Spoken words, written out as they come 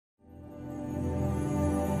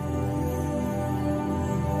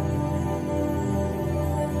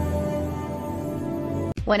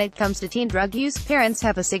When it comes to teen drug use, parents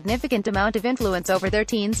have a significant amount of influence over their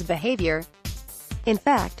teens' behavior. In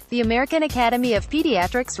fact, the American Academy of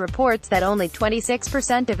Pediatrics reports that only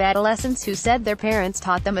 26% of adolescents who said their parents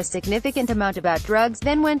taught them a significant amount about drugs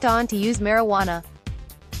then went on to use marijuana.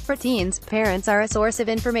 For teens, parents are a source of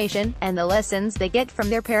information, and the lessons they get from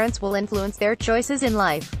their parents will influence their choices in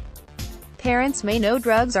life. Parents may know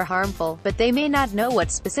drugs are harmful, but they may not know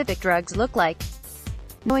what specific drugs look like.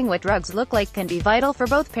 Knowing what drugs look like can be vital for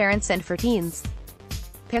both parents and for teens.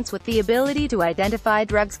 Parents with the ability to identify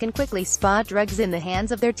drugs can quickly spot drugs in the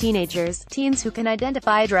hands of their teenagers. Teens who can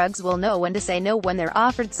identify drugs will know when to say no when they're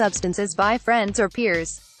offered substances by friends or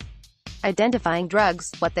peers. Identifying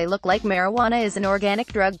drugs, what they look like. Marijuana is an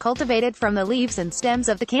organic drug cultivated from the leaves and stems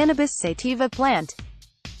of the Cannabis sativa plant.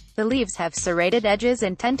 The leaves have serrated edges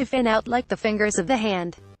and tend to fin out like the fingers of the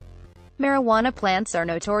hand. Marijuana plants are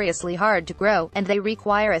notoriously hard to grow, and they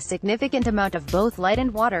require a significant amount of both light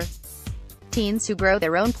and water. Teens who grow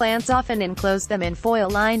their own plants often enclose them in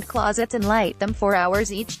foil-lined closets and light them for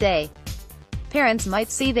hours each day. Parents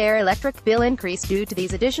might see their electric bill increase due to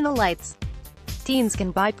these additional lights. Teens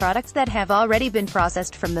can buy products that have already been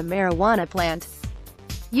processed from the marijuana plant.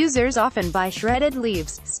 Users often buy shredded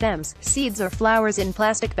leaves, stems, seeds or flowers in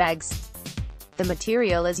plastic bags. The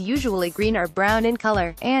material is usually green or brown in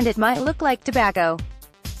color, and it might look like tobacco.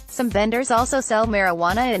 Some vendors also sell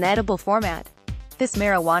marijuana in edible format. This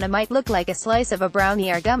marijuana might look like a slice of a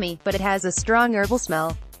brownie or gummy, but it has a strong herbal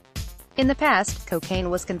smell. In the past, cocaine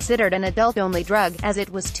was considered an adult-only drug, as it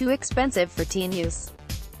was too expensive for teen use.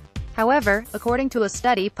 However, according to a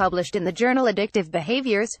study published in the journal Addictive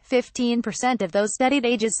Behaviors, 15% of those studied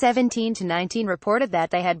ages 17 to 19 reported that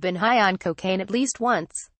they had been high on cocaine at least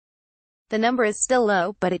once. The number is still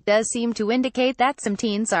low, but it does seem to indicate that some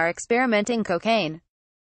teens are experimenting cocaine.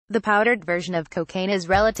 The powdered version of cocaine is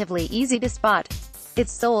relatively easy to spot.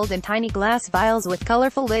 It's sold in tiny glass vials with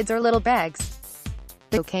colorful lids or little bags.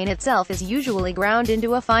 The cocaine itself is usually ground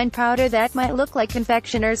into a fine powder that might look like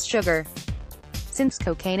confectioner's sugar. Since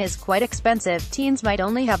cocaine is quite expensive, teens might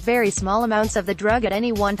only have very small amounts of the drug at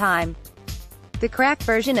any one time. The crack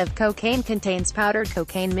version of cocaine contains powdered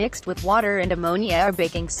cocaine mixed with water and ammonia or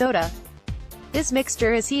baking soda. This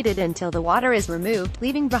mixture is heated until the water is removed,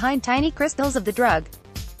 leaving behind tiny crystals of the drug.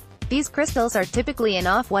 These crystals are typically an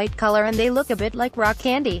off-white color and they look a bit like rock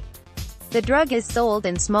candy. The drug is sold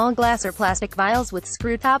in small glass or plastic vials with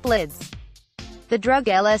screw-top lids. The drug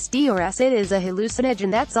LSD or acid is a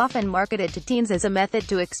hallucinogen that's often marketed to teens as a method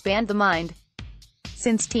to expand the mind.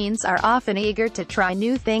 Since teens are often eager to try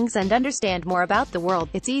new things and understand more about the world,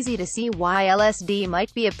 it's easy to see why LSD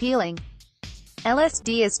might be appealing.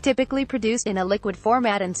 LSD is typically produced in a liquid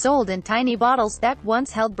format and sold in tiny bottles that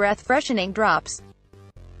once held breath-freshening drops.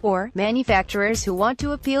 Or, manufacturers who want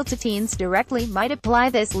to appeal to teens directly might apply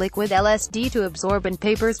this liquid LSD to absorbent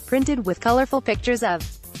papers printed with colorful pictures of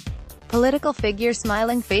political figures,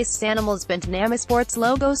 smiling faces, animals, Bentonama sports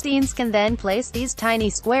logos. Teens can then place these tiny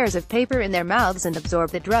squares of paper in their mouths and absorb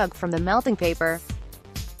the drug from the melting paper.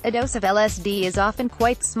 A dose of LSD is often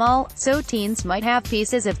quite small, so teens might have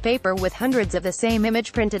pieces of paper with hundreds of the same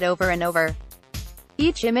image printed over and over.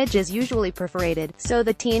 Each image is usually perforated, so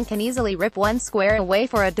the teen can easily rip one square away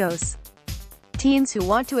for a dose. Teens who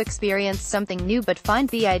want to experience something new but find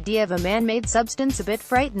the idea of a man-made substance a bit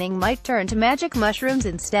frightening might turn to magic mushrooms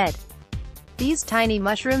instead. These tiny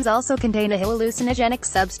mushrooms also contain a hallucinogenic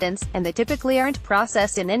substance, and they typically aren't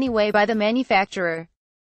processed in any way by the manufacturer.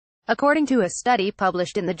 According to a study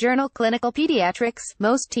published in the journal Clinical Pediatrics,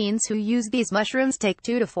 most teens who use these mushrooms take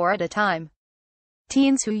 2 to 4 at a time.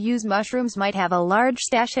 Teens who use mushrooms might have a large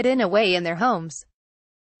stash hidden away in their homes.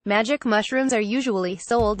 Magic mushrooms are usually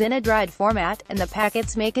sold in a dried format, and the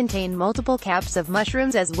packets may contain multiple caps of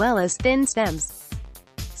mushrooms as well as thin stems.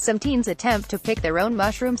 Some teens attempt to pick their own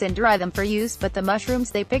mushrooms and dry them for use, but the mushrooms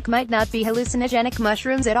they pick might not be hallucinogenic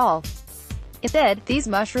mushrooms at all. Instead, these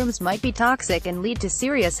mushrooms might be toxic and lead to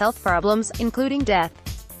serious health problems, including death.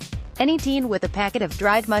 Any teen with a packet of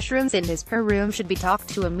dried mushrooms in his or her room should be talked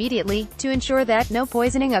to immediately, to ensure that no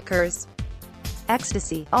poisoning occurs.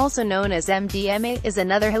 Ecstasy, also known as MDMA, is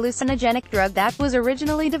another hallucinogenic drug that was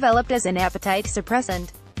originally developed as an appetite suppressant.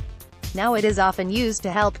 Now it is often used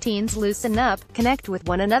to help teens loosen up, connect with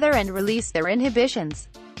one another and release their inhibitions.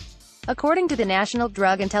 According to the National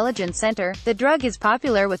Drug Intelligence Center, the drug is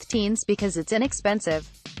popular with teens because it's inexpensive.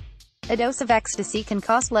 A dose of ecstasy can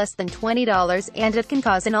cost less than $20, and it can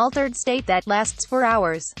cause an altered state that lasts for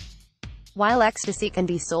hours. While ecstasy can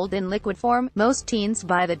be sold in liquid form, most teens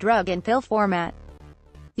buy the drug in pill format.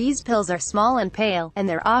 These pills are small and pale, and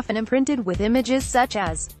they're often imprinted with images such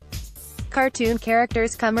as cartoon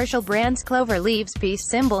characters, commercial brands, clover leaves, peace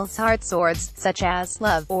symbols, heart swords, such as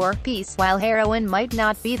love or peace. While heroin might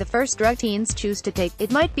not be the first drug teens choose to take,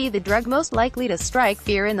 it might be the drug most likely to strike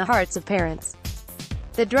fear in the hearts of parents.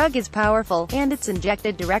 The drug is powerful, and it's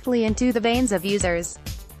injected directly into the veins of users.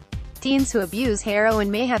 Teens who abuse heroin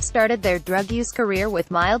may have started their drug use career with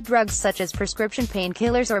mild drugs such as prescription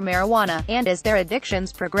painkillers or marijuana, and as their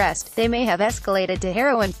addictions progressed, they may have escalated to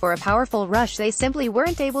heroin for a powerful rush they simply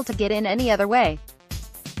weren't able to get in any other way.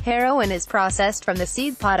 Heroin is processed from the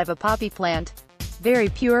seed pod of a poppy plant. Very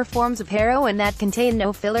pure forms of heroin that contain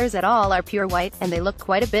no fillers at all are pure white, and they look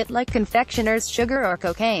quite a bit like confectioner's sugar or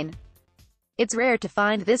cocaine. It's rare to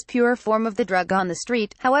find this pure form of the drug on the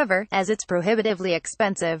street, however, as it's prohibitively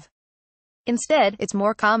expensive. Instead, it's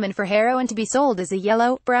more common for heroin to be sold as a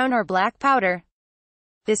yellow, brown or black powder.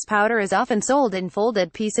 This powder is often sold in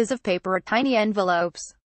folded pieces of paper or tiny envelopes.